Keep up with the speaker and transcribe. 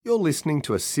You're listening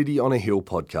to a City on a Hill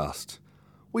podcast.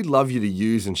 We'd love you to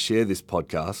use and share this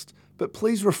podcast, but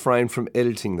please refrain from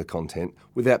editing the content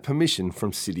without permission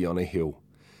from City on a Hill.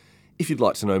 If you'd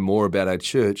like to know more about our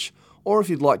church, or if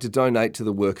you'd like to donate to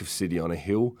the work of City on a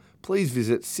Hill, please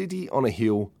visit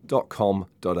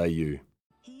cityonahill.com.au.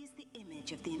 He is the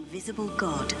image of the invisible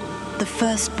God, the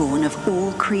firstborn of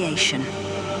all creation.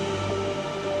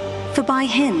 For by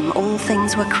him all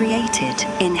things were created,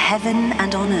 in heaven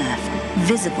and on earth,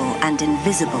 visible and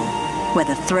invisible,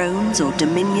 whether thrones or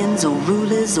dominions or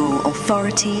rulers or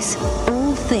authorities,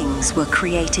 all things were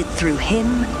created through him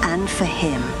and for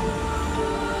him.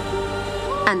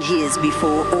 And he is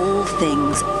before all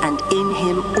things, and in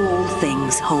him all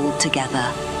things hold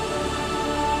together.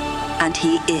 And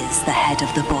he is the head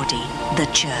of the body, the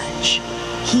church.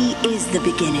 He is the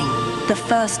beginning, the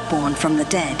firstborn from the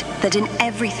dead, that in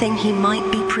everything he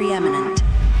might be preeminent.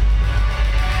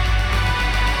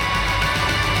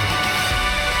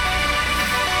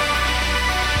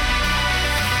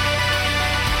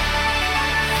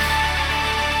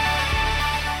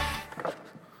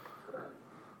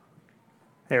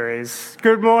 There is.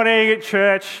 Good morning,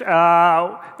 church.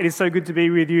 It is so good to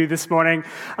be with you this morning.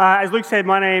 As Luke said,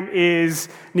 my name is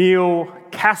Neil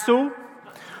Castle.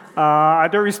 I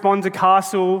don't respond to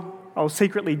Castle. I'll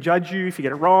secretly judge you if you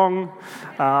get it wrong.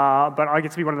 But I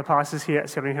get to be one of the pastors here at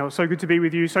City Hill. So good to be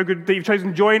with you. So good that you've chosen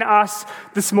to join us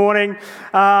this morning.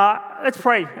 Let's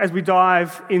pray as we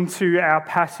dive into our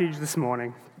passage this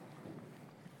morning.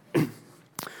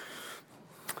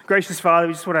 Gracious Father,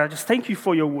 we just want to thank you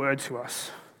for your word to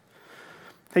us.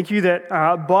 Thank you that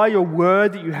by your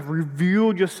word that you have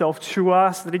revealed yourself to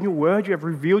us, that in your word you have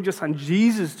revealed your son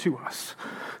Jesus to us,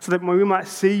 so that we might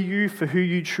see you for who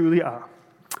you truly are.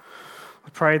 I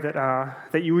pray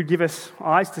that you would give us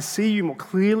eyes to see you more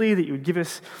clearly, that you would give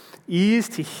us ears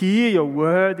to hear your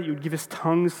word, that you would give us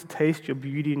tongues to taste your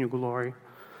beauty and your glory.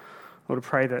 Lord, I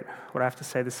pray that what I have to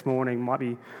say this morning might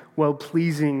be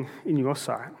well-pleasing in your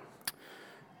sight.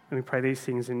 And we pray these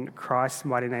things in Christ's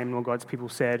mighty name, and all God's people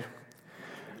said,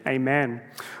 Amen.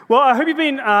 Well, I hope you've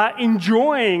been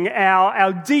enjoying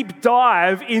our deep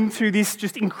dive into this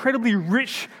just incredibly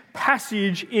rich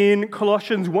passage in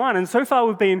Colossians 1. And so far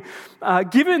we've been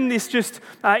given this just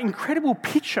incredible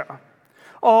picture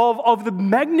of the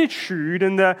magnitude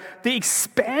and the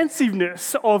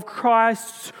expansiveness of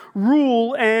Christ's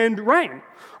rule and reign.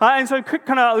 And so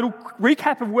kind of a little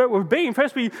recap of where we've been.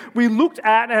 First, we looked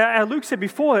at, Luke said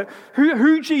before,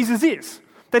 who Jesus is.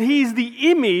 That he is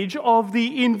the image of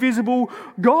the invisible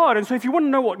God. And so if you want to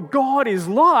know what God is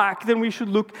like, then we should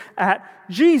look at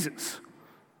Jesus.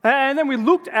 And then we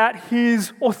looked at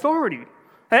his authority.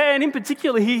 And in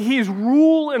particular, his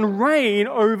rule and reign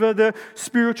over the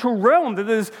spiritual realm. That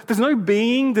there's no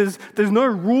being, there's no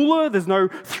ruler, there's no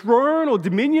throne or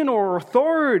dominion or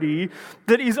authority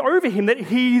that is over him, that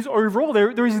he's over all.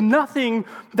 There is nothing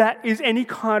that is any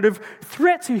kind of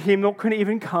threat to him that can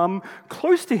even come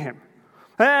close to him.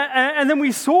 And then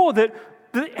we saw that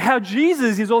how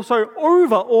Jesus is also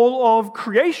over all of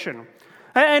creation.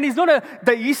 And he's not a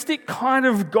deistic kind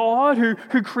of God who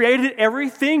created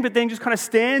everything, but then just kind of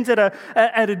stands at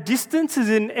a distance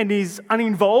and is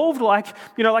uninvolved, like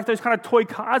those kind of toy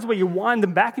cars where you wind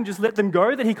them back and just let them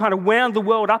go, that he kind of wound the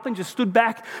world up and just stood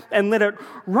back and let it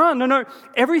run. No,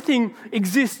 everything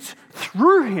exists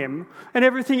through him, and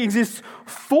everything exists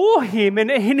for him, and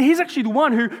he's actually the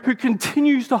one who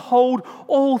continues to hold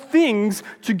all things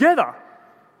together.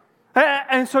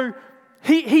 And so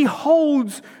he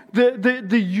holds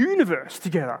the universe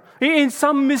together in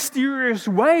some mysterious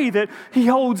way, that he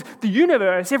holds the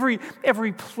universe, every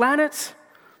planet,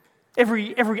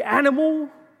 every animal,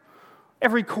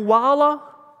 every koala,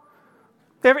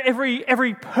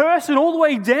 every person, all the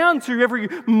way down to every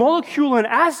molecule and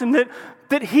atom,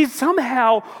 that he's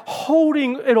somehow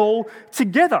holding it all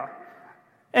together.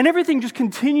 And everything just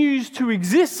continues to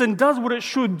exist and does what it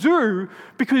should do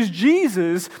because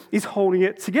Jesus is holding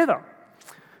it together.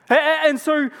 And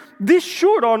so this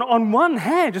should, on one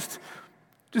hand, just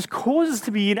cause us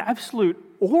to be in absolute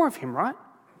awe of him, right?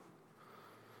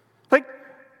 Like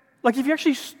if you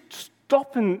actually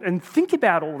stop and think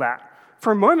about all that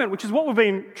for a moment, which is what we've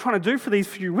been trying to do for these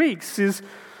few weeks, is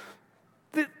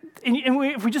that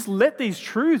if we just let these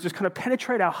truths just kind of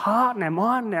penetrate our heart and our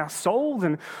mind and our soul,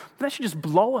 then that should just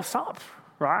blow us up,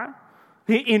 right?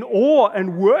 In awe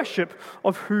and worship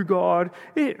of who God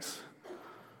is.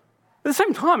 At the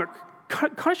same time, it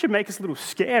kind of should make us a little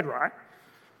scared, right?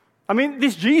 I mean,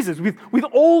 this Jesus, with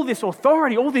all this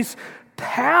authority, all this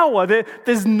power,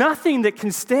 there's nothing that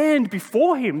can stand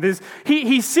before him.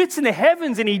 He sits in the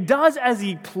heavens and he does as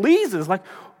he pleases. Like,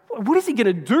 what is he going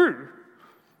to do?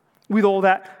 with all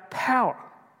that power?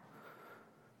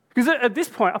 Because at this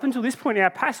point, up until this point in our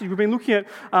passage, we've been looking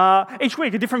at each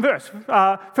week a different verse.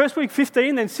 First week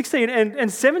 15, then 16 and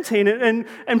 17.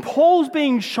 And Paul's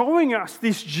been showing us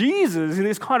this Jesus in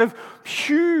this kind of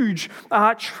huge,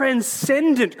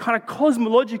 transcendent, kind of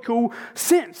cosmological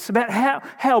sense about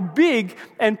how big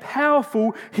and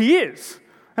powerful he is.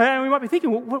 And we might be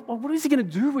thinking, well, what is he going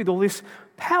to do with all this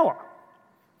power?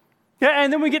 Yeah,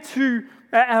 and then we get to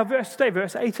our verse today,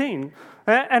 verse 18.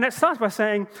 And it starts by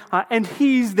saying, and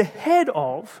he's the head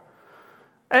of.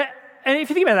 And if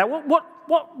you think about that,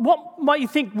 what might you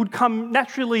think would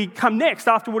naturally come next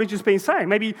after what he's just been saying?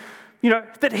 Maybe,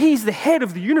 that he's the head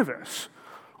of the universe.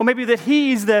 Or maybe that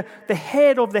he's the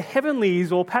head of the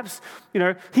heavenlies, or perhaps,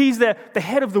 he's the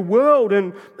head of the world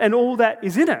and all that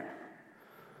is in it.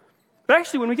 But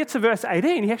actually, when we get to verse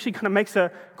 18, he actually kind of makes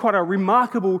quite a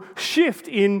remarkable shift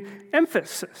in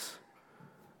emphasis.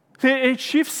 It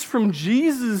shifts from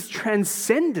Jesus'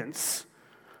 transcendence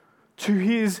to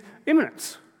his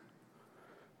immanence.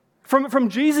 From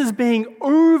Jesus being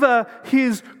over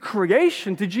his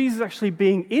creation to Jesus actually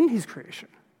being in his creation.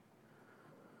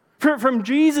 From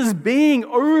Jesus being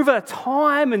over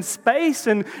time and space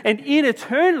and in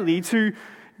eternity to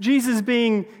Jesus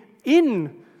being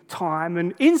in time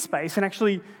and in space and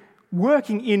actually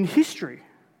working in history.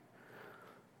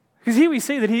 Because here we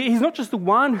see that he's not just the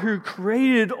one who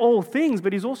created all things,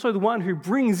 but he's also the one who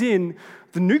brings in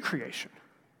the new creation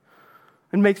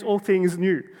and makes all things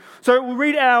new. So we'll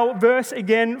read our verse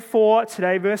again for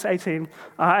today, verse 18,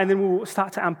 and then we'll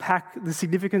start to unpack the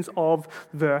significance of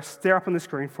the verse. They're up on the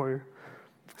screen for you.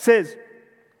 It says,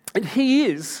 and he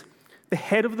is the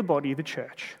head of the body, the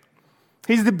church.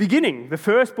 He's the beginning, the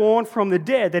firstborn from the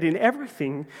dead, that in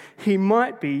everything he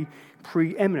might be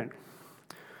preeminent.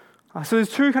 So there's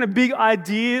two kind of big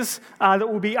ideas that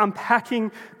we'll be unpacking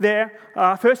there.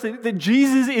 Firstly, that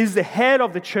Jesus is the head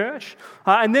of the church,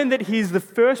 and then that he's the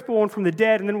firstborn from the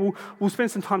dead, and then we'll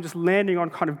spend some time just landing on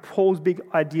kind of Paul's big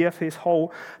idea for this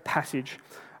whole passage.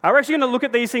 We're actually going to look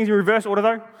at these things in reverse order,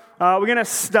 though. We're going to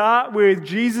start with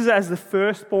Jesus as the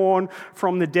firstborn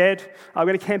from the dead. We're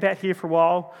going to camp out here for a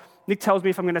while. Nick tells me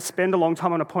if I'm going to spend a long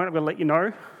time on a point, I'm going to let you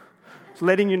know. Just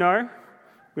letting you know.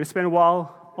 We're going to spend a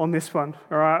while on this one,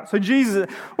 all right? So Jesus,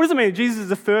 what does it mean? Jesus is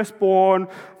the firstborn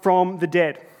from the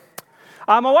dead.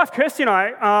 My wife Kirsty and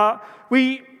I,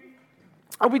 we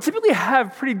typically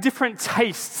have pretty different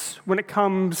tastes when it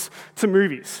comes to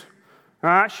movies. All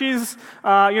right? She's,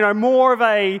 more of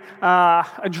a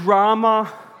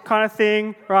drama kind of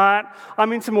thing, right?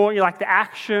 I'm into more like the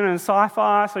action and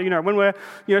sci-fi. So, when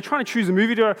we're trying to choose a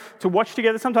movie to watch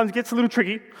together, sometimes it gets a little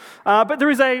tricky. But there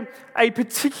is a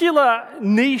particular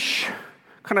niche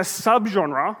kind of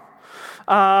subgenre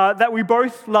that we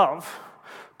both love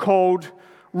called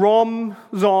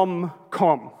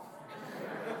rom-zom-com.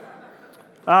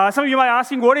 Some of you might be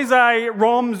asking, what is a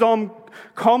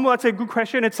rom-zom-com? Well, that's a good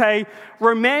question. It's a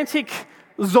romantic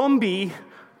zombie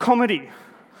comedy.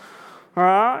 All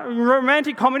right?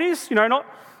 Romantic comedies,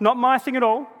 not my thing at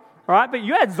all. All right? But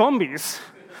you add zombies.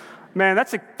 Man,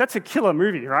 that's a killer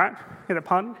movie, right? Get a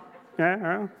pun? Yeah, all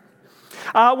right.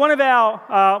 One of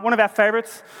our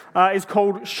favorites is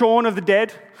called Shaun of the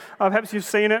Dead. Perhaps you've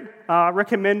seen it.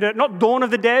 Recommend it. Not Dawn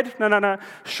of the Dead. No.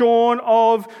 Shaun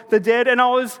of the Dead. And I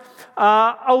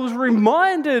was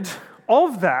reminded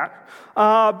of that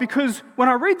because when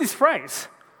I read this phrase,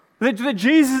 that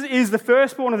Jesus is the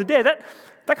firstborn of the dead, that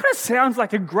kind of sounds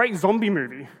like a great zombie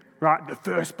movie, right? The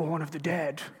firstborn of the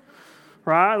dead,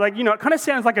 right? It kind of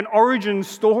sounds like an origin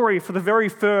story for the very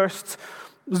first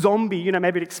zombie.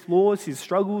 Maybe it explores his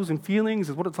struggles and feelings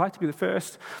as what it's like to be the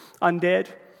first undead.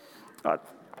 I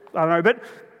don't know, but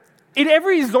in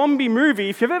every zombie movie,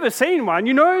 if you've ever seen one,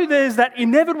 there's that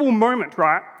inevitable moment,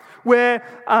 right, where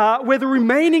the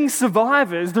remaining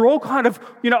survivors, they're all kind of,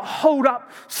 holed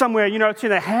up somewhere. It's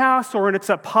in a house or it's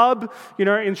a pub.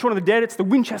 In Shaun of the Dead, it's the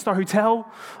Winchester Hotel.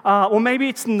 Or maybe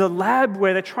it's in the lab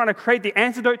where they're trying to create the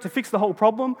antidote to fix the whole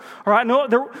problem. All right, no,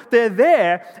 they're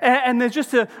there, and there's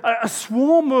just a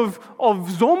swarm of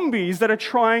zombies that are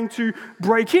trying to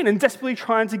break in and desperately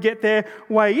trying to get their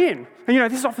way in.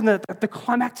 And, this is often the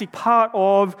climactic part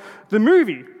of the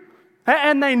movie.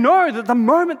 And they know that the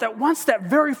moment that once that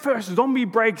very first zombie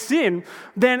breaks in,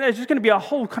 then there's just going to be a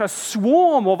whole kind of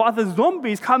swarm of other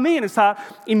zombies come in and start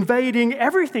invading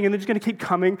everything, and they're just going to keep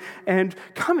coming and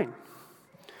coming.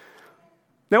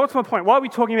 Now, what's my point? Why are we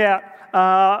talking about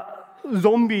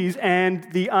zombies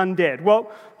and the undead?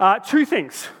 Well, two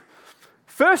things.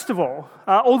 First of all,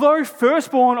 although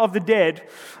firstborn of the dead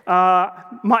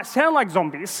might sound like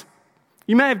zombies,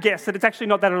 you may have guessed that it's actually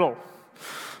not that at all.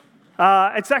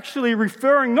 it's actually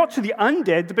referring not to the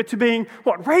undead, but to being,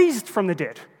 raised from the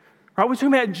dead. Right? We're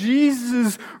talking about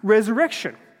Jesus'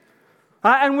 resurrection.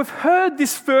 And we've heard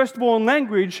this firstborn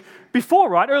language before,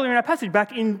 right? Earlier in our passage,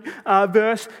 back in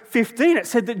verse 15, it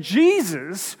said that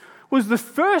Jesus was the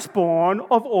firstborn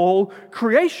of all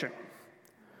creation.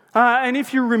 And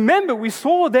if you remember, we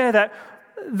saw there that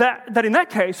in that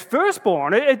case,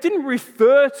 firstborn, it didn't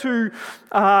refer to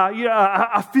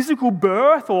a physical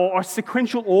birth or a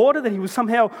sequential order that he was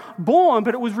somehow born,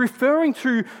 but it was referring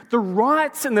to the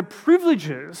rights and the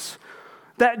privileges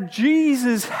that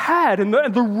Jesus had and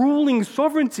the ruling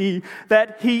sovereignty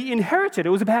that he inherited. It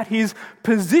was about his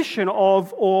position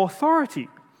of authority.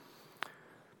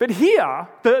 But here,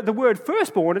 the word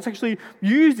firstborn, it's actually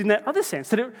used in that other sense,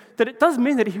 that it does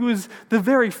mean that he was the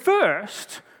very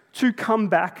first to come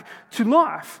back to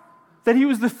life, that he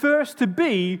was the first to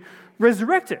be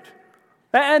resurrected.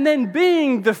 And then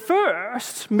being the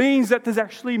first means that there's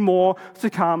actually more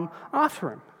to come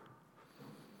after him.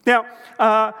 Now,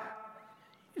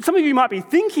 some of you might be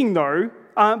thinking, though,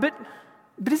 but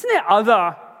isn't there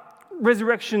other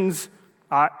resurrections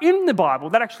in the Bible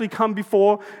that actually come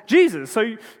before Jesus?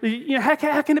 So,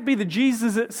 how can it be that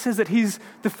Jesus says that he's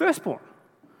the firstborn?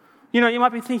 You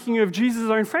might be thinking of Jesus'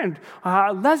 own friend,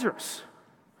 Lazarus,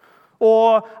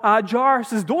 or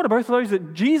Jairus' daughter, both of those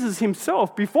that Jesus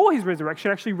himself, before his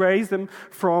resurrection, actually raised them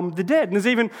from the dead. And there's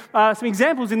even some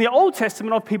examples in the Old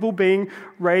Testament of people being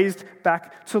raised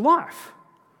back to life.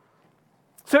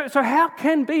 So how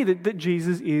can it be that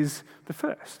Jesus is the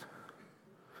first?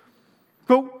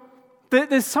 Well,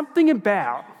 there's something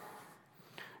about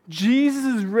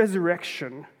Jesus'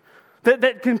 resurrection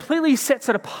that completely sets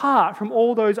it apart from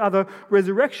all those other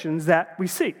resurrections that we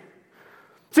see.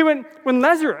 See, when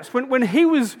Lazarus, when he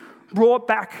was brought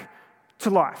back to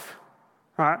life,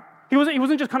 right? He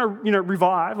wasn't just kind of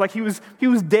revived, like he was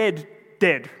dead,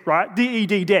 right?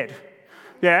 D-E-D, dead.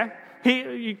 Yeah.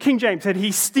 King James said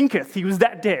he stinketh. He was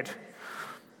that dead.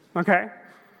 Okay,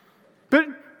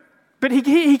 but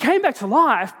he came back to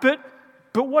life. But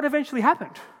what eventually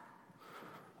happened?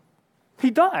 He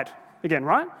died again,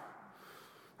 right?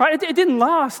 Right? It didn't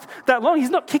last that long. He's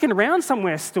not kicking around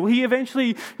somewhere still. He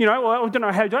eventually, I don't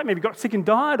know how he died. Maybe got sick and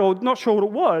died, or not sure what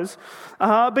it was.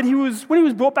 But when he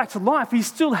was brought back to life, he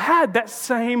still had that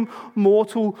same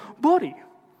mortal body.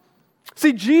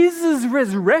 See, Jesus'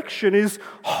 resurrection is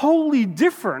wholly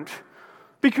different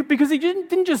because he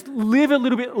didn't just live a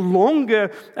little bit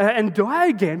longer and die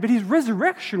again, but his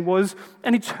resurrection was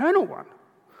an eternal one.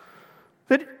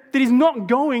 That he's not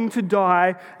going to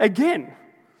die again.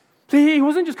 See, he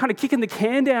wasn't just kind of kicking the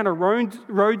can down a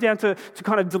road down to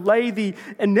kind of delay the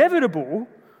inevitable,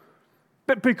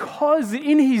 but because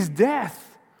in his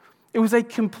death, it was a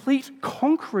complete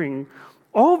conquering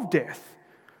of death.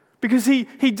 Because he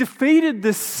defeated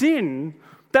the sin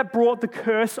that brought the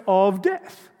curse of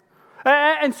death.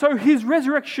 And so his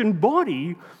resurrection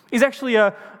body is actually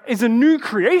a new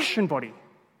creation body.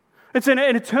 It's an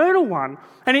eternal one.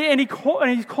 And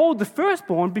he's called the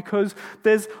firstborn because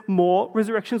there's more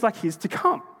resurrections like his to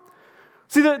come.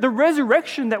 See, the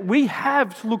resurrection that we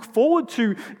have to look forward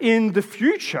to in the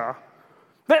future,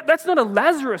 that's not a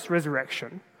Lazarus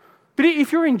resurrection. But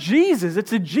if you're in Jesus,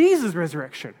 it's a Jesus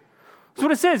resurrection. That's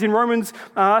what it says in Romans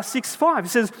 6:5. It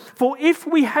says, "For if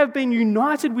we have been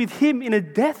united with him in a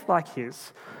death like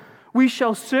his, we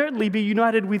shall certainly be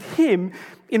united with him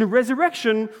in a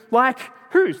resurrection like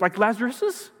whose? Like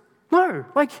Lazarus's? No,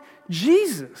 like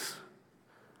Jesus."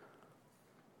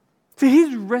 So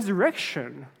his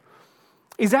resurrection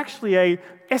is actually an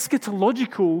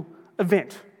eschatological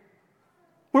event.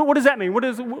 What does that mean? What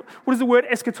does the word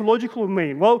eschatological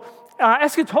mean? Well,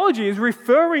 eschatology is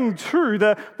referring to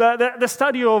the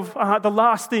study of the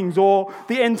last things or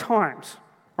the end times.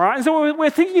 Right? And so when we're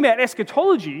thinking about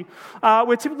eschatology,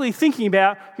 we're typically thinking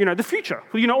about the future,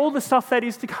 all the stuff that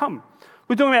is to come.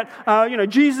 We're talking about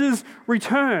Jesus'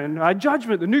 return,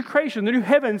 judgment, the new creation, the new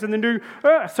heavens, and the new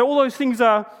earth. So all those things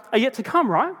are yet to come,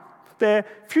 right? They're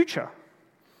future.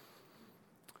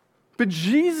 But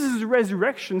Jesus'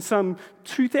 resurrection some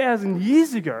 2,000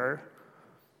 years ago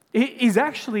is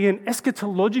actually an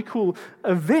eschatological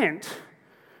event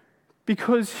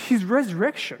because his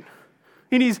resurrection,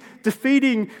 in his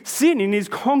defeating sin, in his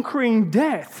conquering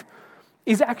death,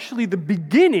 is actually the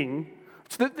beginning,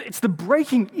 it's the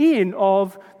breaking in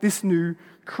of this new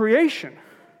creation.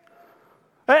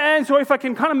 And so if I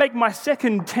can kind of make my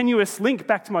second tenuous link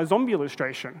back to my zombie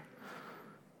illustration,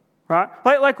 right?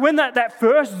 Like when that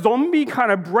first zombie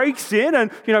kind of breaks in and,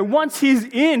 once he's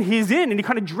in, and he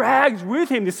kind of drags with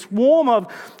him this swarm of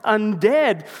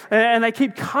undead and they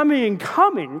keep coming and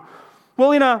coming.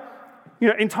 Well, in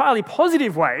entirely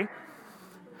positive way,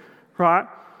 right?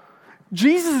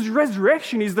 Jesus'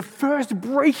 resurrection is the first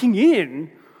breaking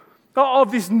in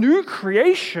of this new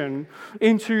creation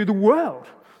into the world.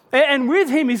 And with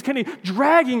him, he's kind of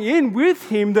dragging in with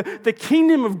him the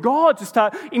kingdom of God to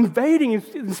start invading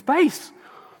in space.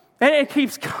 And it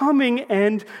keeps coming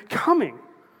and coming.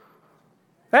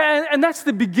 And that's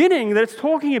the beginning that it's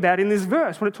talking about in this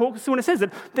verse when it says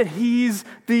that he's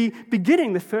the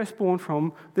beginning, the firstborn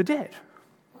from the dead.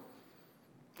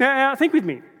 Now think with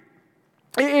me.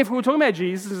 If we were talking about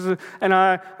Jesus and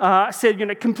I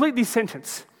said, complete this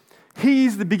sentence,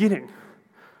 he's the beginning,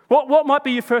 what might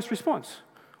be your first response?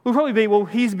 It would probably be, well,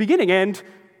 he's the beginning and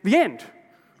the end,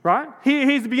 right?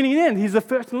 He's the beginning and the end. He's the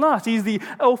first and last. He's the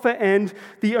Alpha and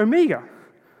the Omega.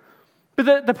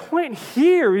 But the point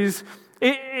here is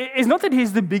not that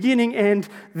he's the beginning and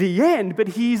the end, but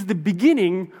he's the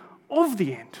beginning of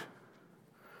the end.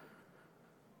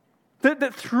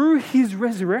 That through his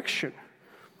resurrection,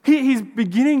 he's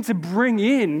beginning to bring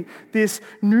in this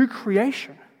new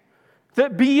creation,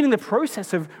 that beginning the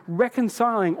process of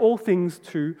reconciling all things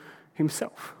to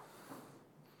himself.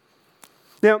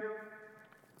 Now,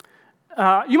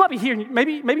 you might be hearing,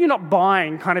 maybe you're not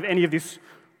buying kind of any of this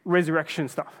resurrection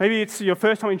stuff. Maybe it's your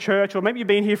first time in church, or maybe you've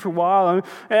been here for a while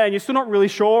and you're still not really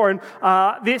sure. And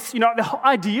the whole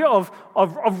idea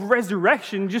of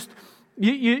resurrection,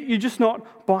 you're just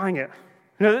not buying it.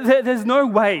 There's no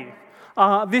way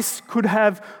this could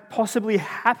have possibly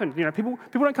happened. People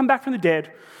don't come back from the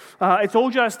dead. It's all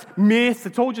just myth.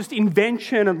 It's all just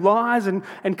invention and lies and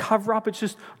cover up. It's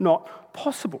just not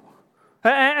possible.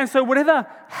 And so whatever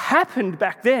happened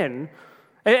back then,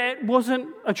 it wasn't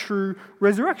a true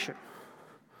resurrection.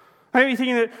 Maybe you're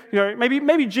thinking that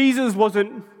maybe Jesus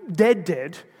wasn't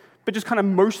dead, but just kind of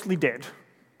mostly dead.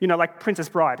 Like Princess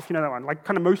Bride, if you know that one, like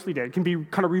kind of mostly dead, can be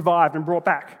kind of revived and brought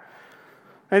back.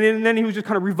 And then he was just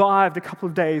kind of revived a couple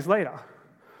of days later.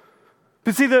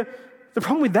 But see, the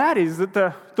problem with that is that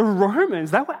the Romans,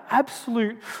 they were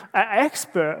absolute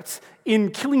experts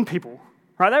in killing people.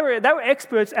 Right? They were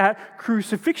experts at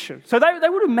crucifixion. So they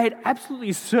would have made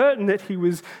absolutely certain that he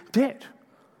was dead.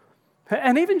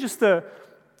 And even just the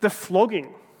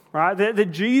flogging, right,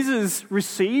 that Jesus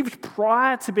received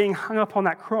prior to being hung up on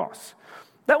that cross,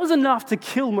 that was enough to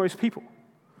kill most people.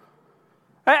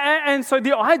 And so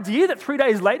the idea that 3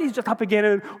 days later he's just up again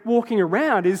and walking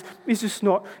around is just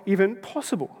not even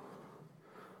possible.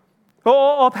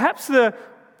 Or perhaps the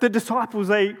disciples,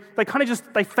 they kind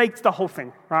of they faked the whole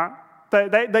thing, right?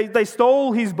 They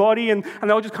stole his body and they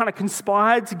all just kind of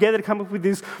conspired together to come up with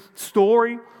this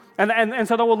story. And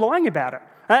so they were lying about it.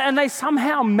 And they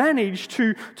somehow managed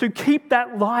to keep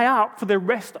that lie up for the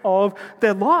rest of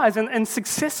their lives and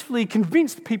successfully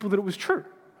convinced people that it was true.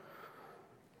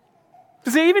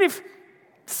 See, even if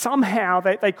somehow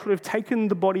they could have taken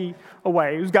the body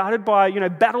away, it was guarded by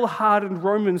battle-hardened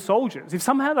Roman soldiers. If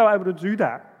somehow they were able to do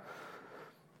that,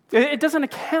 it doesn't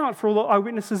account for all the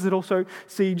eyewitnesses that also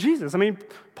see Jesus. I mean,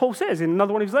 Paul says in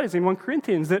another one of his letters, in 1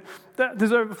 Corinthians, that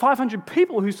there's over 500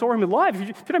 people who saw him alive. If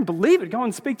you don't believe it, go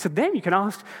and speak to them. You can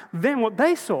ask them what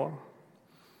they saw.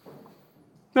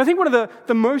 And I think one of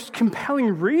the most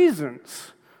compelling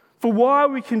reasons for why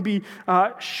we can be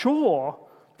sure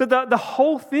that the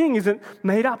whole thing isn't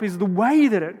made up is the way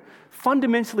that it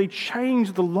fundamentally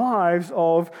changed the lives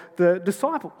of the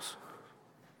disciples.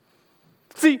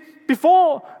 See,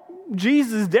 before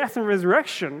Jesus' death and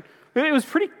resurrection, it was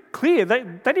pretty clear they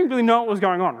didn't really know what was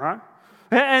going on, right?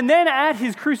 And then at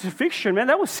his crucifixion, man,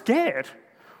 they were scared.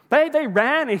 They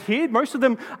ran and hid. Most of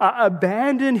them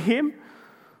abandoned him.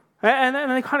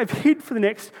 And they kind of hid for the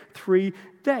next 3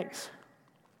 days.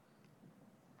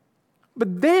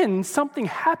 But then something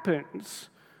happens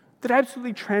that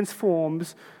absolutely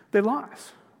transforms their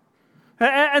lives.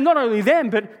 And not only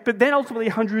them, but then ultimately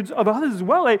hundreds of others as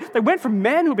well. They went from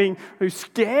men who were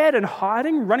scared and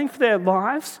hiding, running for their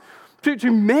lives,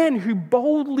 to men who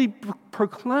boldly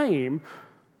proclaim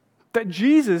that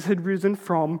Jesus had risen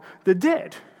from the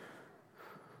dead.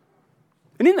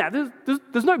 And in that,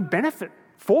 there's no benefit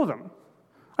for them.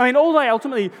 I mean, all they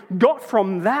ultimately got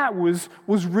from that was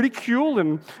ridicule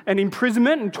and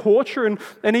imprisonment and torture and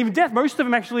even death. Most of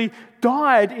them actually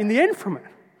died in the end from it.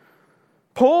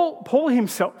 Paul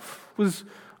himself was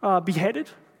beheaded.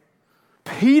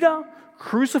 Peter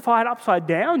crucified upside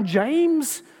down.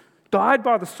 James died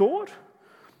by the sword.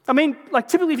 I mean,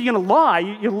 typically if you're going to lie,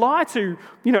 you lie to,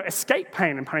 escape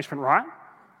pain and punishment, right?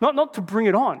 Not to bring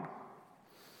it on.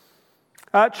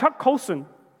 Chuck Colson,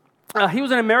 he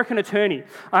was an American attorney,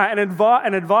 an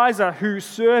advisor who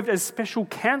served as special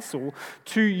counsel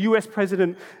to US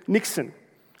President Nixon.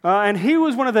 And he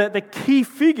was one of the key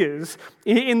figures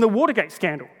in the Watergate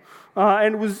scandal.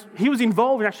 And he was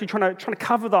involved in actually trying to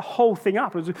cover the whole thing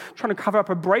up. It was trying to cover up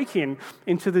a break-in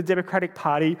into the Democratic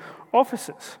Party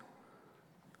offices.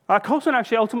 Colson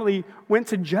actually ultimately went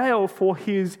to jail for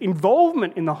his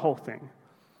involvement in the whole thing.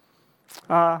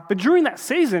 But during that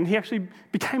season, he actually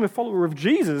became a follower of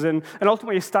Jesus and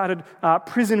ultimately started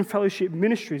prison fellowship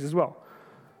ministries as well.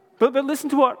 But listen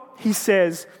to what he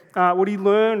says, what he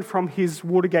learned from his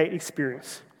Watergate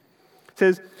experience. He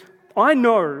says, "I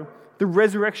know the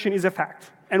resurrection is a fact,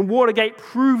 and Watergate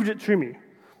proved it to me.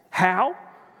 How?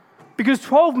 Because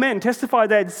 12 men testified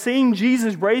they had seen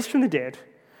Jesus raised from the dead.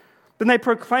 Then they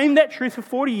proclaimed that truth for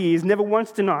 40 years, never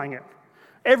once denying it.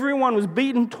 Everyone was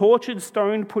beaten, tortured,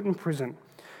 stoned, put in prison.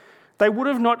 They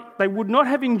would not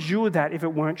have endured that if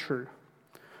it weren't true.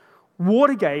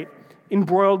 Watergate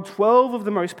embroiled 12 of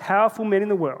the most powerful men in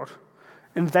the world,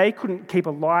 and they couldn't keep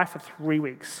alive for 3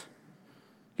 weeks.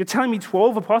 You're telling me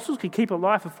 12 apostles could keep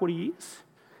alive for 40 years?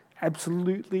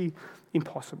 Absolutely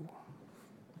impossible."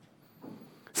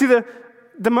 See,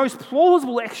 the most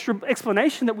plausible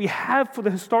explanation that we have for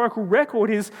the historical record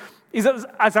is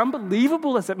as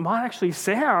unbelievable as it might actually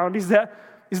sound, is that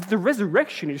the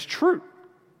resurrection is true.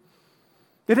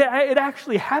 It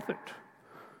actually happened.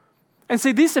 And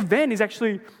see, this event is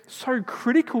actually so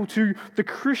critical to the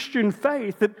Christian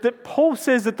faith that Paul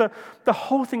says that the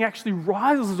whole thing actually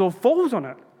rises or falls on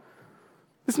it.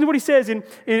 Listen to what he says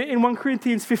in 1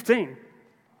 Corinthians 15.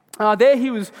 There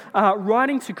he was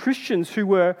writing to Christians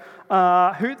who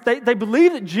they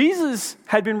believed that Jesus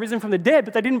had been risen from the dead,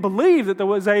 but they didn't believe that there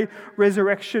was a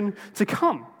resurrection to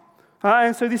come.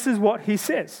 And so this is what he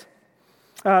says.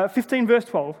 15 verse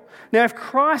 12. "Now if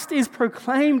Christ is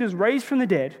proclaimed as raised from the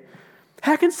dead,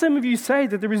 how can some of you say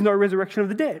that there is no resurrection of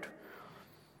the dead?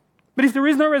 But if there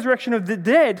is no resurrection of the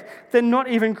dead, then not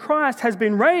even Christ has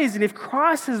been raised. And if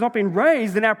Christ has not been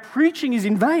raised, then our preaching is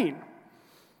in vain,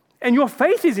 and your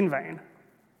faith is in vain.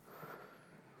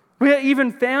 We are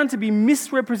even found to be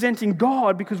misrepresenting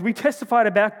God because we testified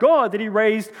about God that he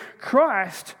raised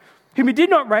Christ, whom he did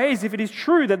not raise, if it is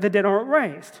true that the dead are not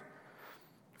raised.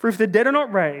 For if the dead are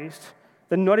not raised,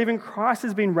 then not even Christ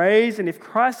has been raised. And if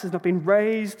Christ has not been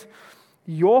raised,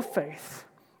 your faith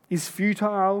is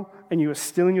futile and you are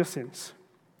still in your sins.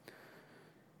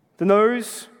 Then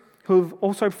those who have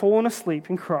also fallen asleep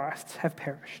in Christ have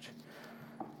perished.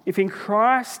 If in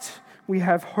Christ we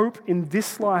have hope in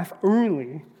this life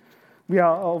only, we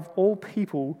are of all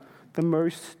people the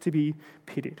most to be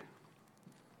pitied."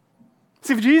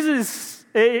 So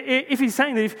if he's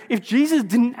saying that if Jesus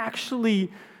didn't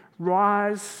actually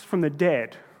rise from the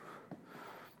dead,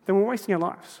 then we're wasting our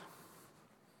lives.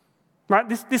 Right?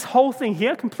 This whole thing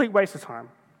here, complete waste of time.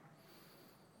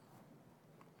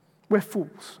 We're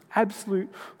fools, absolute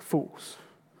fools.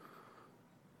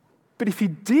 But if he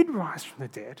did rise from the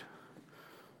dead,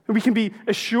 and we can be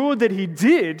assured that he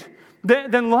did,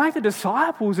 then like the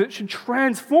disciples, it should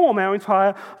transform our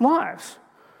entire lives.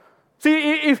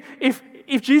 See,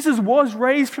 if Jesus was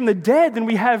raised from the dead, then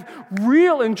we have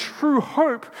real and true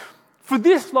hope for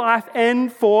this life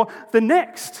and for the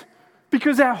next.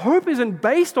 Because our hope isn't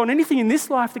based on anything in this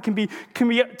life that can be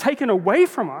taken away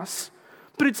from us,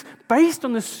 but it's based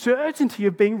on the certainty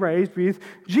of being raised with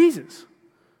Jesus.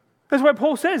 That's why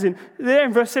Paul says there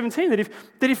in verse 17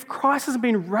 that if Christ hasn't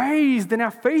been raised, then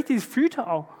our faith is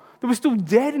futile, that we're still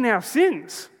dead in our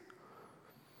sins.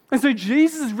 And so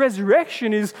Jesus'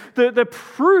 resurrection is the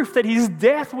proof that his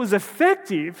death was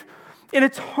effective in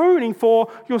atoning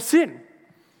for your sin.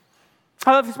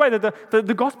 I love this way that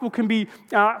the gospel can be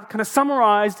kind of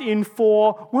summarized in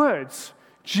 4 words.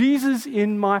 Jesus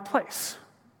in my place.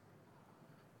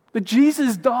 That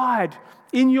Jesus died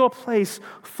in your place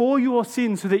for your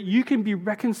sins so that you can be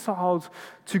reconciled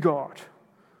to God.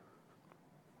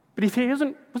 But if he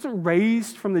wasn't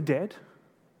raised from the dead,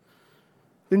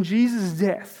 then Jesus'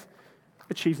 death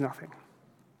achieves nothing.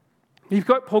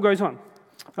 Paul goes on,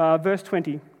 verse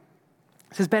 20. It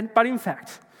says, but in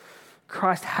fact,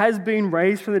 Christ has been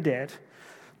raised from the dead,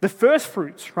 the first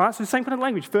fruits, right? So same kind of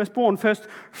language, firstborn, first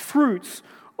fruits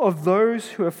of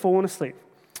those who have fallen asleep.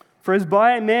 For as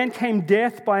by a man came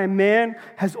death, by a man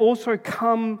has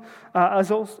come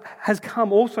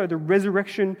also the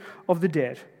resurrection of the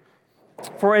dead.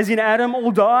 For as in Adam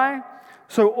all die,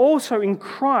 so also in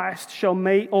Christ shall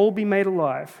all be made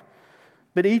alive,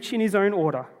 but each in his own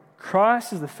order.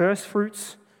 Christ is the first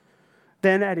fruits,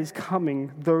 then at his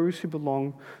coming, those who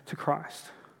belong to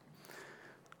Christ.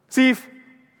 See,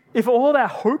 if all our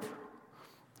hope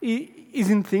is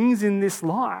in things in this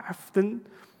life, then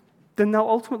they'll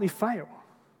ultimately fail.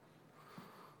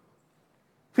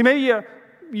 See, maybe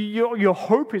your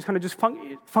hope is kind of just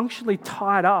functionally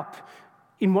tied up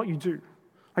in what you do.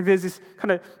 Like there's this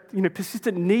kind of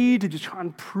persistent need to just try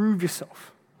and prove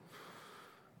yourself.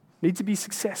 Need to be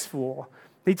successful, or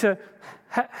need to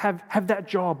have that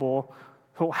job, or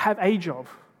have a job.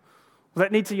 Or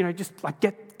that need to just like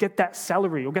get that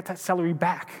salary, or get that salary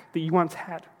back that you once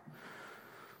had.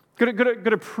 Got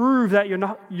to prove that you're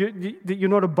not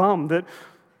a bum. That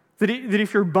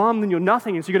if you're a bum, then you're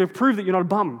nothing, and so you got to prove that you're not a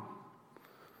bum.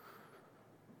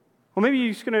 Or maybe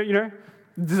you're just going to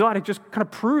desire to just kind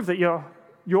of prove that you're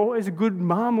always a good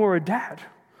mom or a dad.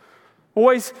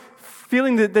 Always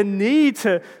feeling the need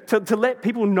to let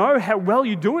people know how well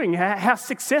you're doing, how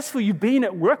successful you've been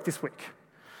at work this week.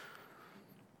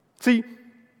 See,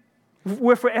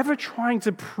 we're forever trying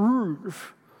to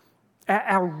prove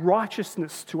our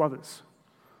righteousness to others.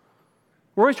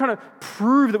 We're always trying to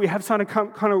prove that we have some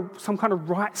kind of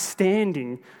right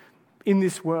standing in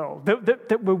this world,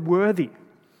 that we're worthy.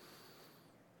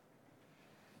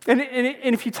 And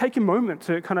if you take a moment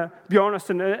to kind of be honest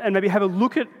and maybe have a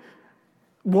look at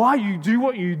why you do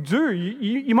what you do,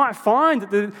 you might find that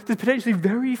there's potentially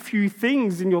very few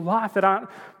things in your life that aren't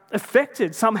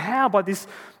affected somehow by this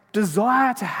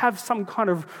desire to have some kind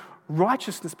of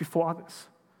righteousness before others,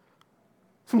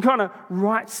 some kind of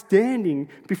right standing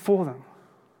before them.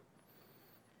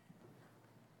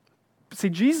 But see,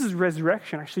 Jesus'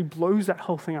 resurrection actually blows that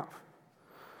whole thing up.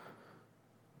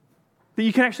 That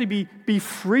you can actually be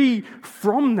free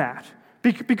from that,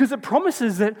 because it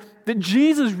promises that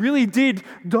Jesus really did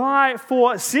die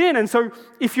for sin. And so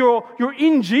if you're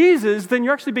in Jesus, then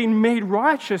you're actually being made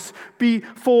righteous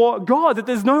before God, that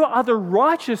there's no other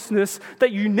righteousness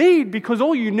that you need, because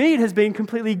all you need has been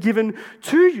completely given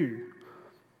to you.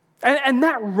 And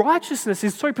that righteousness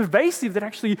is so pervasive that it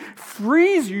actually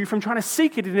frees you from trying to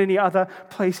seek it in any other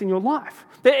place in your life.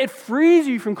 That it frees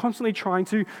you from constantly trying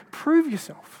to prove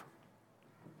yourself.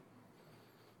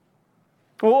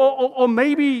 Or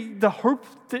maybe the hope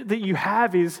that you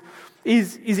have is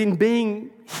in being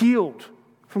healed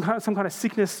from some kind of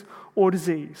sickness or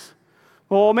disease.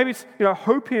 Or maybe it's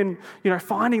hope in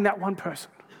finding that one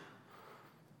person.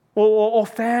 Or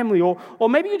family. Or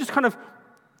maybe you're just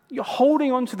you're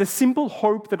holding on to the simple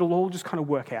hope that it'll all just kind of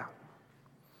work out.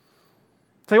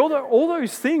 So all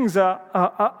those things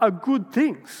are good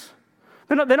things.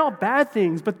 They're not bad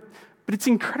things, but it's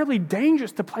incredibly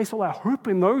dangerous to place all our hope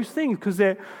in those things because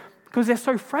they're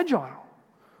so fragile.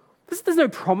 There's no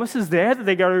promises there that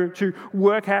they're going to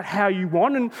work out how you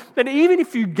want. And even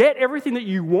if you get everything that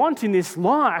you want in this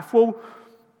life, well,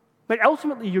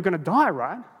 ultimately you're going to die,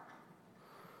 right?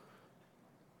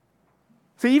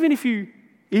 So even if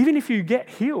you get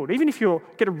healed, even if you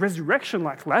get a resurrection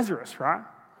like Lazarus, right?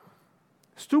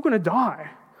 Still going to die,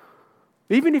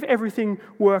 even if everything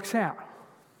works out.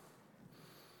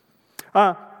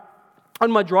 On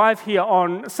my drive here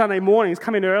on Sunday mornings,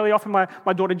 come in early, often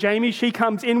my daughter Jamie, she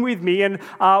comes in with me, and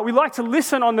we like to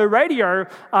listen on the radio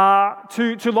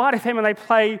to Light FM, and they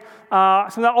play some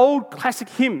of the old classic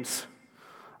hymns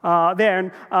there.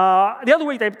 And the other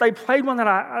week they played one that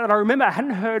I remember I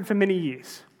hadn't heard for many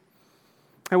years.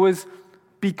 It was,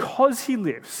 "Because He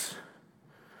lives,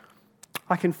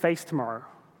 I can face tomorrow.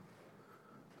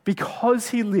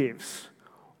 Because He lives,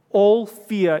 all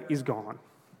fear is gone.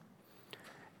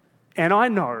 And I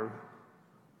know,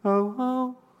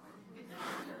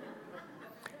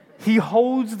 He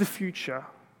holds the future,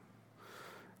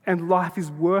 and life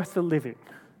is worth the living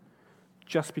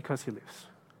just because He lives."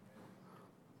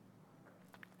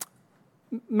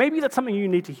 Maybe that's something you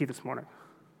need to hear this morning.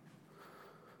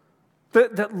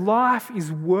 That life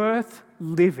is worth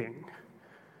living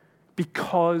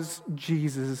because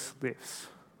Jesus lives.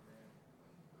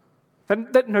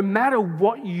 That no matter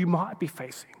what you might be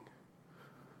facing,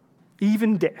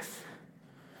 even death,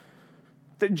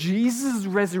 that Jesus'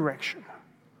 resurrection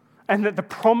and that the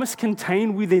promise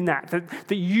contained within that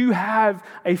you have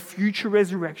a future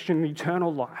resurrection,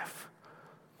 eternal life,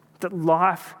 that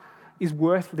life is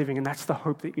worth living, and that's the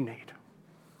hope that you need.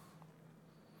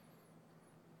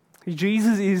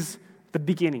 Jesus is the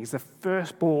beginning, He's the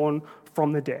firstborn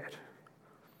from the dead.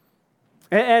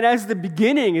 And as the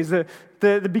beginning is the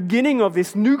beginning of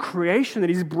this new creation that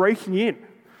He's breaking in.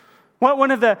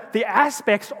 One of the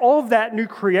aspects of that new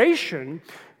creation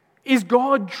is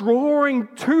God drawing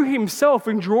to Himself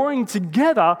and drawing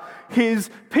together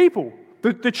His people,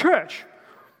 the church.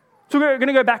 So we're going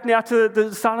to go back now to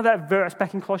the start of that verse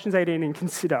back in Colossians 18 and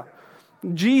consider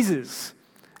Jesus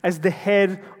as the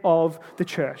head of the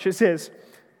church. It says,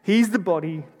 He's the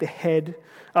body, the head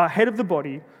of the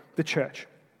body, the church.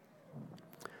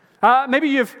 Maybe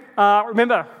you've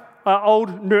remember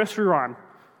old nursery rhyme.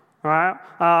 All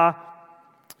right?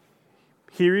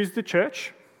 Here is the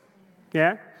church.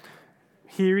 Yeah?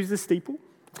 Here is the steeple.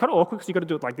 It's kind of awkward because you've got to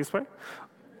do it like this way.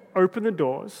 Open the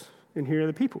doors, and here are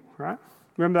the people, right?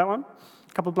 Remember that one?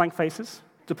 A couple of blank faces.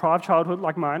 Deprived childhood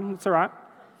like mine. It's all right.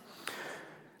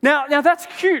 Now that's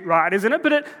cute, right, isn't it?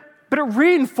 But it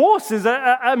reinforces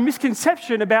a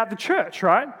misconception about the church,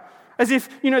 right? As if,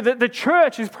 the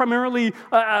church is primarily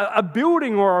a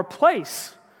building or a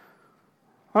place.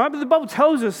 All right? But the Bible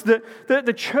tells us that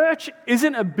the church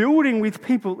isn't a building with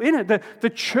people in it. The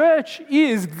church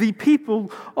is the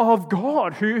people of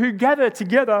God who gather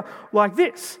together like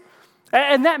this.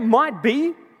 And that might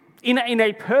be in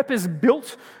a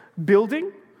purpose-built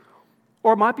building,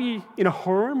 or it might be in a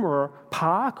home or a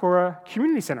park or a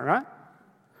community center, right?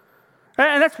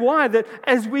 And that's why that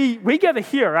as we gather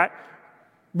here, right,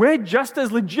 we're just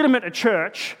as legitimate a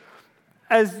church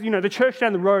as, the church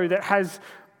down the road that has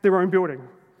their own building,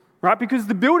 right? Because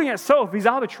the building itself is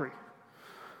arbitrary.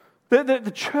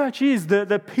 The church is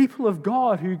the people of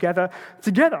God who gather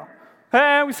together.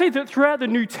 And we see that throughout the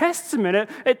New Testament,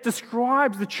 it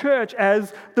describes the church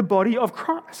as the body of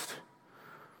Christ.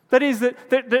 That is,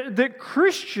 that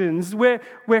Christians, we're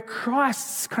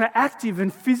Christ's kind of active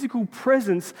and physical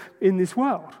presence in this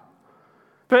world.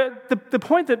 But the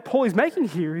point that Paul is making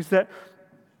here is that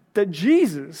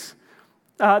Jesus,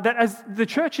 that as the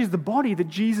church is the body, that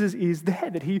Jesus is the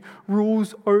head, that he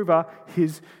rules over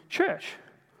his church.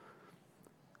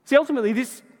 See, ultimately,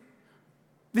 this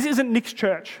isn't Nick's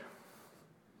church.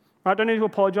 Right? Don't need to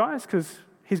apologize because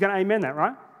he's going to amen that,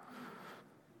 right?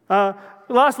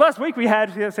 Last week we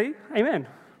had, amen.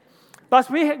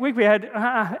 Last week we had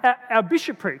our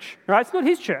bishop preach, right? It's not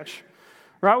his church,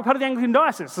 right? We're part of the Anglican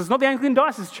Diocese. It's not the Anglican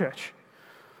Diocese church,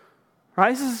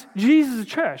 right? This is Jesus'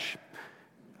 church.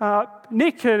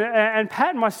 Nick and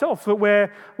Pat and myself, we're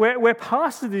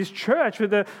pastors of this church.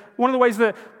 One of the ways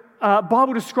the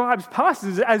Bible describes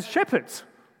pastors is as shepherds.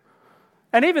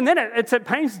 And even then, it's at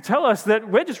pains to tell us that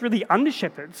we're just really under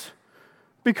shepherds,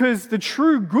 because the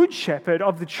true good shepherd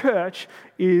of the church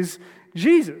is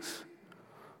Jesus.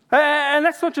 And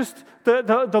that's not just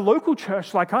the local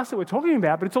church like us that we're talking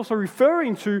about, but it's also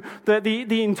referring to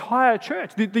the entire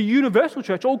church, the universal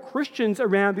church, all Christians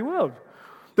around the world,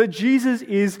 that Jesus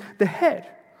is the head.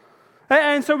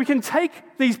 And so we can take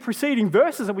these preceding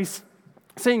verses that we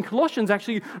see in Colossians,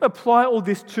 actually apply all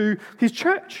this to his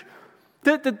church.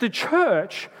 That the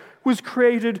church was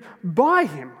created by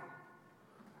him.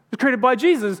 It was created by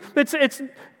Jesus.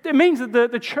 It means that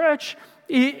the church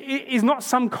is not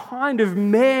some kind of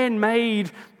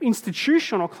man-made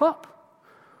institution or club.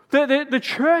 The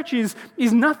church is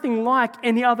nothing like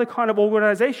any other kind of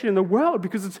organization in the world,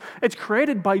 because it's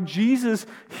created by Jesus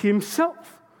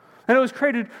himself. And it was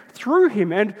created through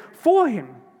him and for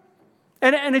him.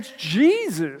 And it's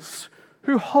Jesus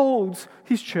who holds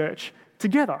his church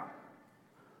together.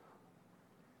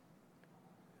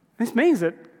 This means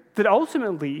that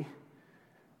ultimately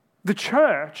the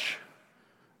church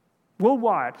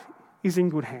worldwide is in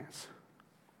good hands.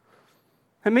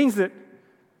 It means that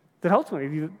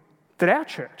ultimately that our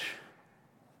church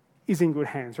is in good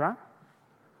hands, right?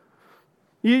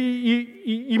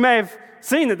 You may have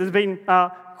seen that there's been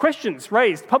questions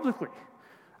raised publicly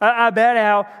about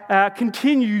our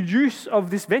continued use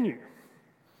of this venue.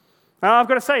 I've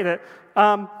got to say that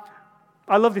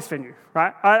I love this venue,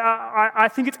 right? I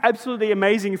think it's absolutely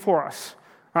amazing for us,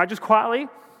 right? Just quietly,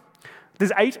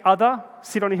 there's 8 other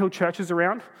Sit on a Hill churches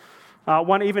around.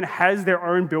 One even has their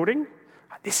own building.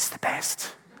 This is the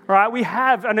best, right? We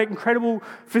have an incredible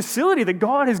facility that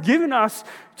God has given us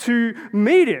to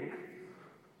meet in.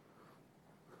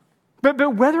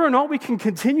 But whether or not we can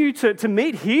continue to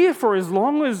meet here for as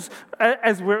long as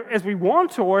we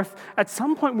want, or if at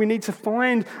some point we need to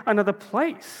find another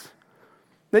place,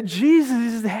 that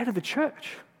Jesus is the head of the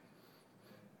church.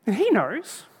 And he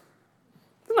knows.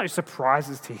 There's no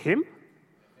surprises to him.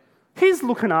 He's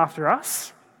looking after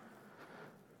us.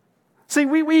 See,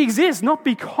 we exist not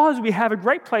because we have a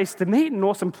great place to meet, an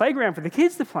awesome playground for the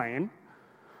kids to play in.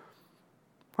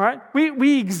 Right?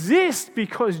 We exist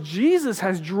because Jesus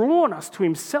has drawn us to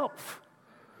himself.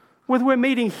 Whether we're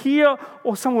meeting here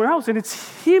or somewhere else, and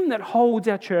it's him that holds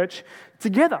our church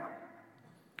together.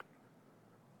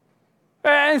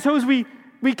 And so as we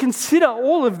consider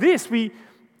all of this, we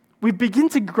begin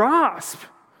to grasp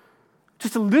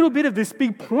just a little bit of this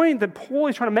big point that Paul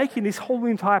is trying to make in this whole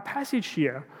entire passage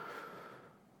here,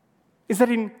 is that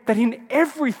in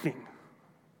everything,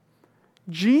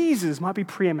 Jesus might be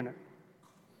preeminent.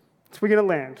 So we're going to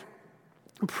land.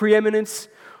 Preeminence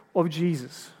of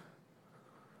Jesus.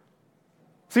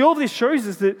 See, all of this shows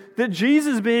us that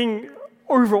Jesus being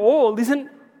over all isn't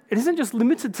it isn't just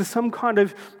limited to some kind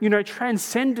of,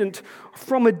 transcendent,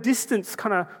 from a distance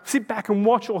kind of sit back and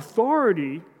watch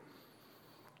authority,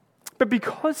 but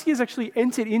because he has actually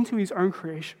entered into his own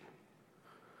creation.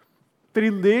 That he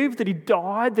lived, that he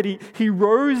died, that he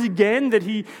rose again, that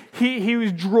he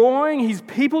was drawing his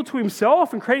people to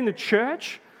himself and creating the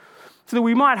church so that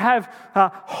we might have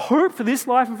hope for this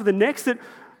life and for the next.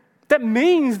 That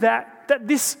means that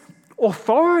this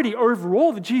authority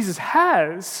overall that Jesus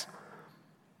has,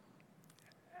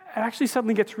 it actually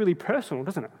suddenly gets really personal,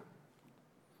 doesn't it?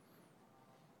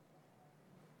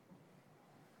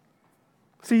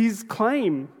 See, his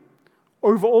claim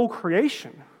over all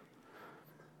creation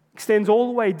extends all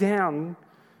the way down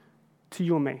to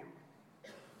you and me.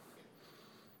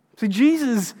 See,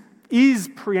 Jesus is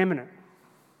preeminent.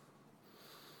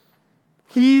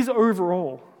 He is over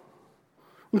all,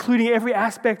 including every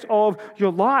aspect of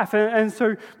your life. And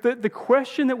so the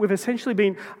question that we've essentially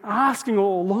been asking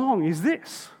all along is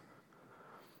this: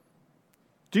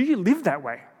 do you live that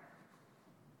way?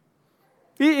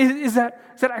 Is that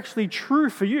actually true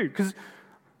for you? Because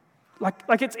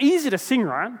like it's easy to sing,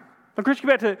 right? Like Rich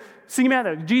about to sing about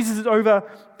that. Jesus is over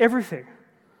everything.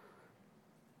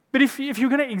 But if you're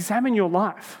going to examine your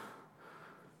life,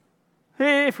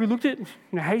 if we looked at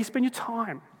how you spend your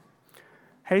time,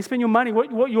 how you spend your money,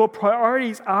 what your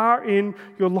priorities are in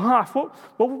your life, what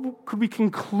could we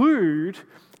conclude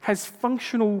has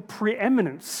functional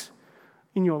preeminence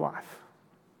in your life?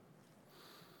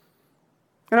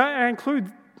 And I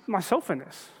include myself in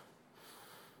this.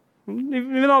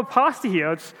 Even though I'm a pastor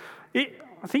here,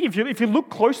 I think if you look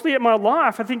closely at my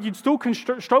life, I think you'd still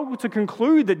struggle to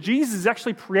conclude that Jesus is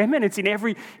actually preeminent in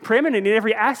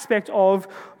every aspect of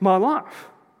my life.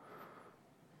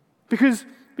 Because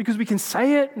we can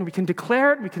say it and we can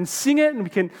declare it and we can sing it and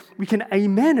we can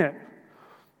amen it.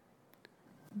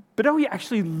 But are we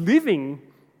actually living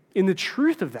in the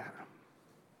truth of that?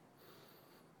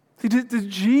 See, does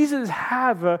Jesus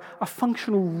have a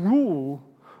functional rule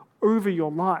over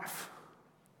your life?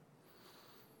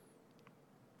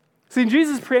 See,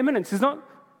 Jesus' preeminence is not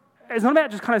about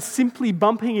just kind of simply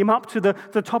bumping him up to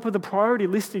the top of the priority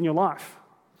list in your life.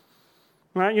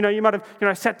 Right? You might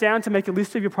have sat down to make a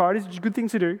list of your priorities, which is a good thing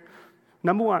to do.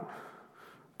 Number 1,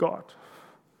 God.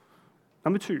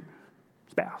 Number 2,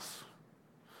 spouse.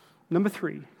 Number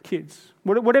 3, kids.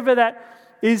 Whatever that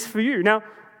is for you. Now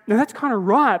that's kind of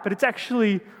right, but it's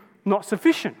actually not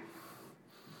sufficient.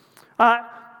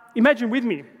 Imagine with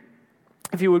me,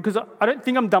 if you would, because I don't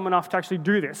think I'm dumb enough to actually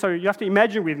do this, so you have to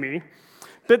imagine with me,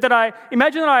 that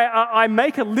I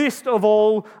make a list of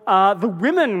all the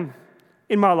women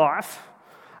in my life,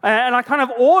 and I kind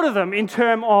of order them in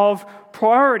terms of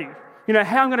priority,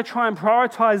 how I'm going to try and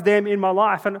prioritize them in my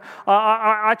life. And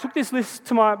I took this list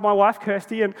to my wife,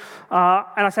 Kirsty, and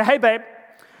I said, hey, babe,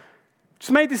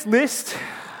 just made this list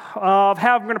of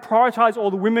how I'm going to prioritize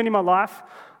all the women in my life.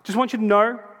 Just want you to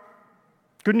know,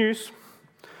 good news,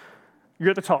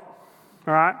 you're at the top,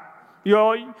 all right?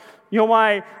 You're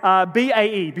my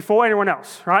BAE, before anyone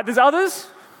else, right? There's others,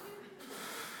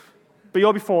 but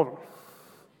you're before them.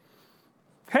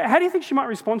 How do you think she might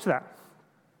respond to that?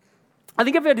 I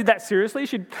think if I did that seriously,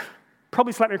 she'd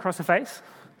probably slap me across the face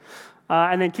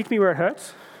and then kick me where it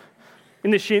hurts.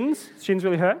 In the shins. Shins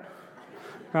really hurt,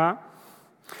 right?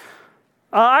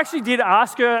 I actually did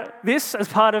ask her this as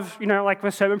part of, my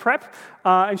sermon prep,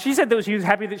 and she said that she was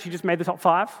happy that she just made the top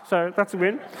 5, so that's a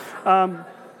win.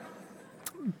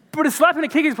 But a slap and a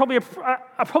kick is probably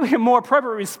a more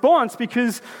appropriate response,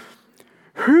 because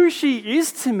who she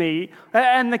is to me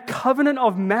and the covenant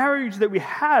of marriage that we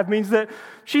have means that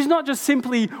she's not just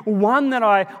simply one that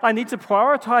I need to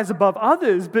prioritize above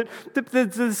others, but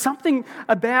there's something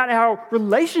about our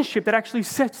relationship that actually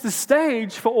sets the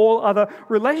stage for all other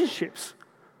relationships.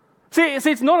 See,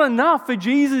 it's not enough for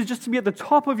Jesus just to be at the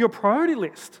top of your priority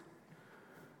list.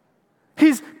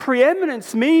 His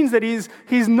preeminence means that he's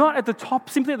not at the top,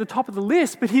 simply at the top of the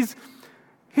list, but he's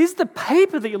the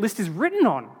paper that your list is written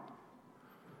on.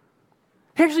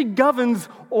 He actually governs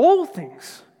all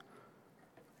things.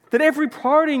 That every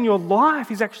priority in your life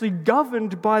is actually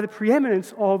governed by the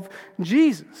preeminence of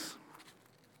Jesus.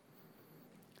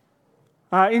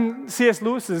 In C.S.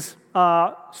 Lewis's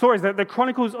stories, the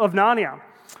Chronicles of Narnia,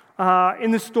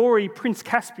 in the story Prince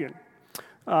Caspian,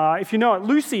 if you know it,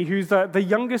 Lucy, who's the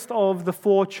youngest of the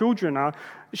 4 children,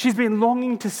 she's been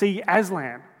longing to see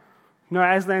Aslan.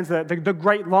 Aslan's the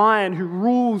great lion who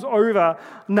rules over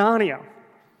Narnia.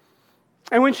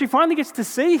 And when she finally gets to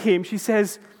see him, she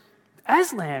says,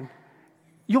 Aslan,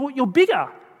 you're bigger.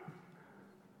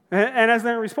 And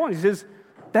Aslan responds, he says,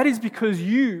 that is because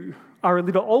you are a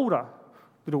little older,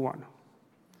 little one.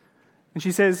 And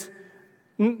she says,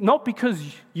 not because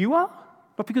you are,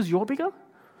 not because you're bigger.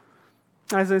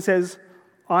 As it says,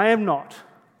 I am not.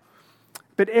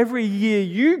 But every year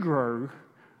you grow,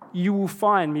 you will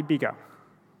find me bigger.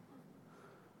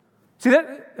 See,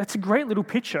 that's a great little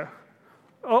picture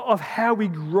of how we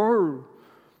grow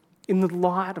in the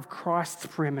light of Christ's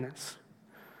preeminence.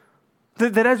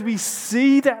 That as we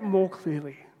see that more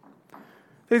clearly,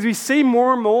 as we see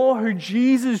more and more who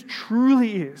Jesus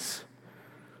truly is,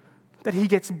 that he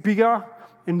gets bigger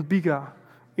and bigger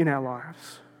in our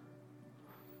lives.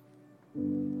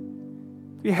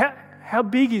 How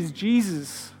big is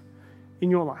Jesus in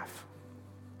your life?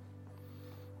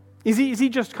 Is he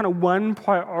just kind of one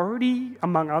priority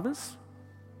among others?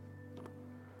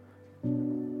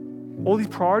 All these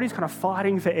priorities kind of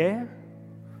fighting for air?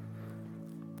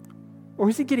 Or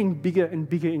is he getting bigger and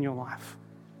bigger in your life?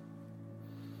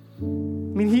 I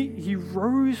mean, he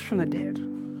rose from the dead.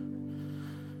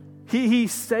 He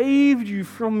saved you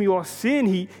from your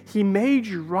sin. He made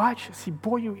you righteous. He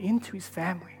brought you into his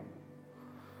family.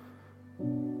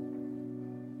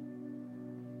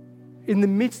 In the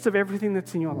midst of everything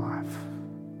that's in your life,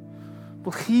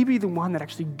 will he be the one that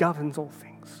actually governs all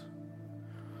things?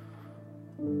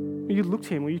 Will you look to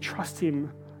him? Will you trust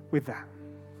him with that?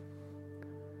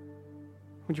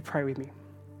 Would you pray with me?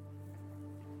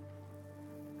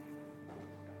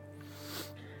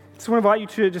 So I want to invite you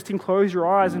to just close your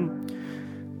eyes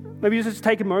and maybe just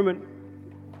take a moment,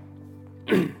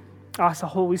 ask the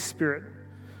Holy Spirit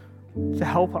to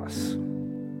help us.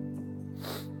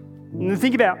 And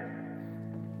think about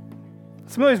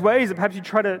some of those ways that perhaps you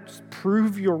try to just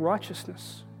prove your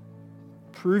righteousness,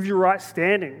 prove your right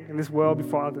standing in this world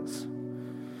before others.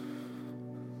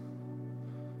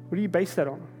 What do you base that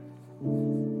on?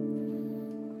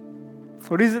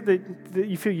 What is it that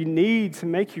you feel you need to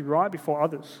make you right before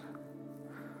others?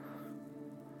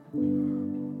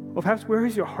 Or perhaps where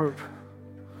is your hope?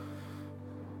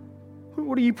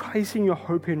 What are you placing your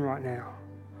hope in right now?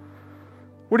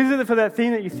 What is it for that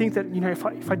thing that you think that,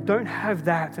 if I don't have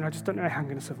that, then I just don't know how I'm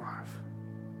going to survive?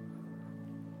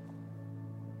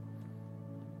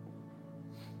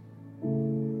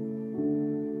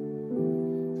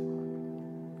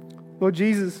 Lord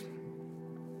Jesus,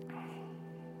 I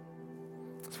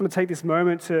just want to take this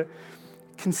moment to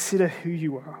consider who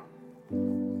you are.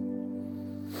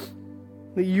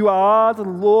 That you are the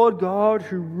Lord God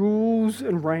who rules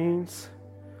and reigns.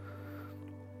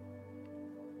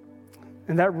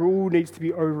 And that rule needs to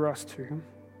be over us too.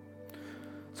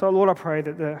 So, Lord, I pray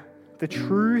that the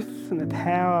truth and the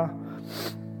power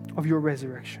of your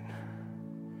resurrection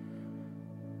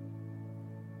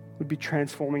would be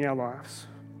transforming our lives.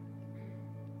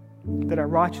 That our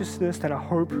righteousness, that our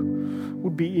hope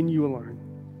would be in you alone.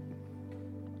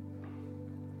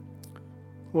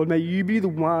 Lord, may you be the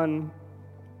one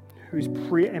who is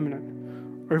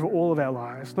preeminent over all of our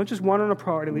lives. Not just one on a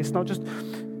priority list, not just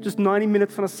 90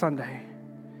 minutes on a Sunday.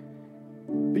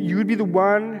 But you would be the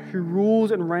one who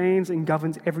rules and reigns and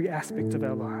governs every aspect of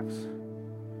our lives.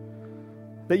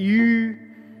 That you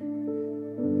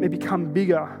may become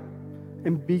bigger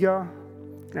and bigger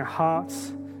in our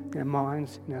hearts, in our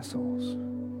minds, in our souls.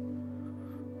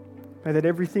 May that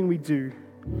everything we do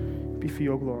be for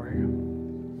your glory.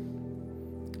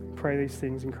 Pray these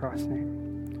things in Christ's name.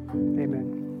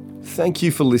 Amen. Thank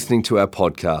you for listening to our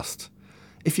podcast.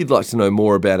 If you'd like to know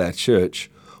more about our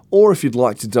church, or if you'd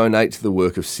like to donate to the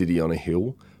work of City on a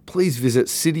Hill, please visit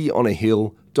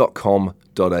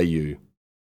cityonahill.com.au.